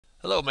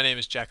Hello, my name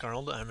is Jack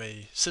Arnold. I'm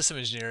a system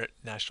engineer at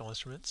National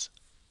Instruments.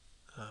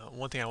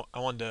 One thing I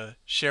wanted to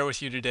share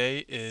with you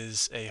today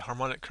is a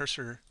Harmonic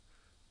Cursor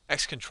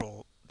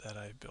Xcontrol that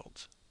I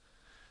built.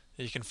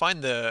 You can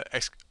find the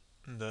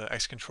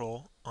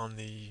Xcontrol on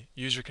the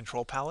user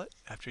control palette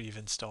after you've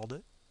installed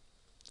it.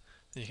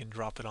 You can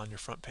drop it on your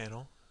front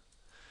panel.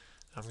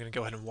 I'm going to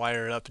go ahead and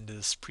wire it up into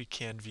this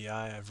pre-canned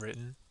VI I've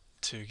written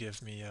to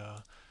give me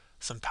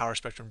some power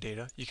spectrum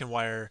data. You can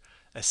wire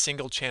a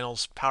single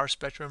channel's power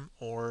spectrum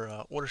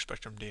or order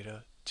spectrum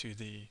data to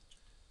the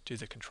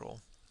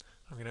control.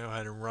 I'm going to go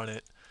ahead and run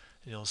it,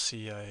 and you'll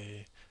see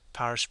a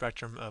power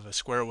spectrum of a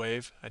square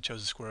wave. I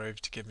chose a square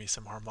wave to give me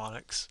some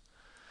harmonics.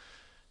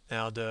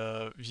 Now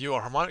to view a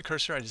harmonic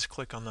cursor, I just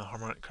click on the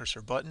harmonic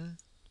cursor button,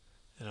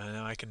 and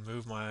now I can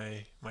move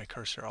my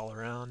cursor all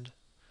around.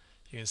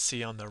 You can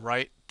see on the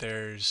right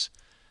there's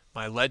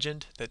my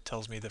legend that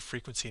tells me the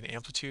frequency and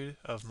amplitude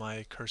of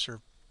my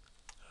cursor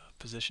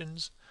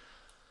positions.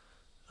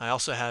 There's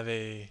also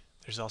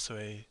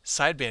a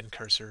sideband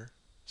cursor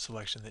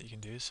selection that you can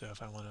do. So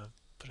if I want to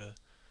put a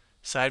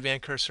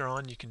sideband cursor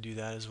on, you can do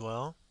that as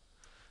well.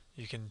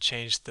 You can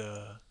change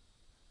the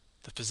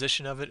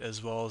position of it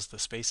as well as the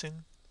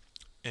spacing.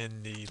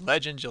 In the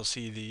legend, you'll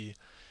see the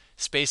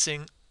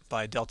spacing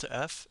by delta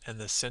F, and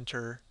the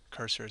center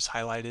cursor is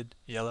highlighted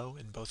yellow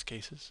in both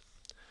cases.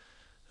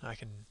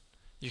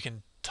 You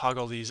can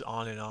toggle these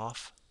on and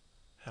off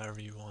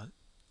however you want.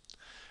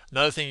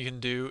 Another thing you can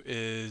do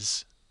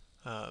is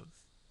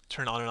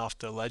turn on and off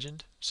the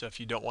legend. So if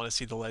you don't want to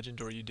see the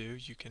legend, or you do,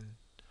 you can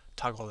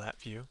toggle that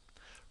view.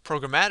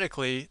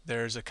 Programmatically,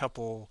 there's a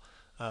couple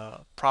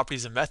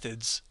properties and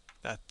methods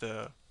that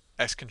the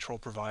Xcontrol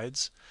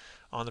provides.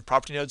 On the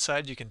property node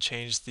side, you can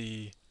change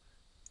the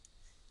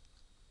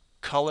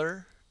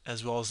color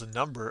as well as the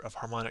number of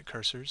harmonic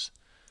cursors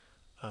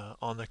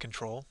on the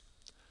control.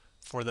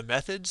 For the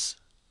methods,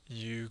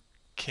 you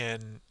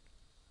can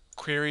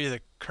query the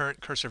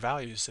current cursor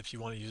values if you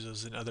want to use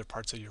those in other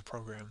parts of your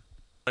program.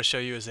 What I'll show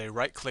you is a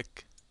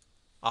right-click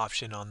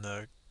option on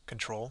the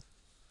control.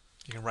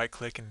 You can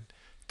right-click and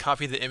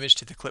copy the image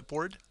to the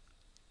clipboard.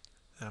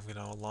 And I'm going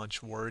to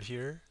launch Word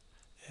here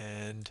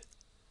and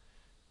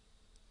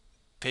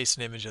paste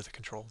an image of the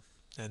control.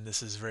 And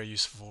this is very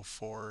useful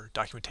for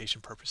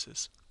documentation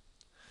purposes.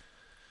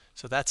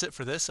 So that's it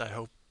for this. I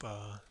hope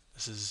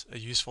this is a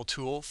useful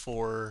tool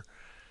for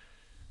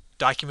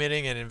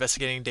documenting and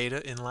investigating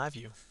data in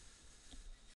LabVIEW.